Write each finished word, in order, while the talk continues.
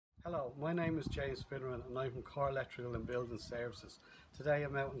Hello, my name is James Finneran and I'm from Core Electrical and Building Services. Today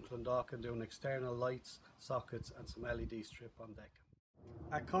I'm out in Clondalkin doing external lights, sockets and some LED strip on deck.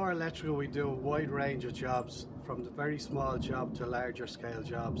 At Core Electrical we do a wide range of jobs, from the very small job to larger scale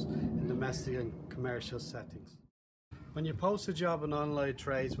jobs in domestic and commercial settings. When you post a job on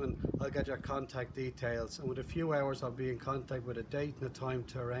Onlinetradesmen, I'll get your contact details, and with a few hours I'll be in contact with a date and a time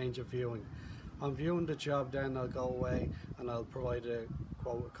to arrange a viewing. On viewing the job then I'll go away and I'll provide a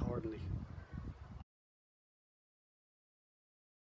quote accordingly.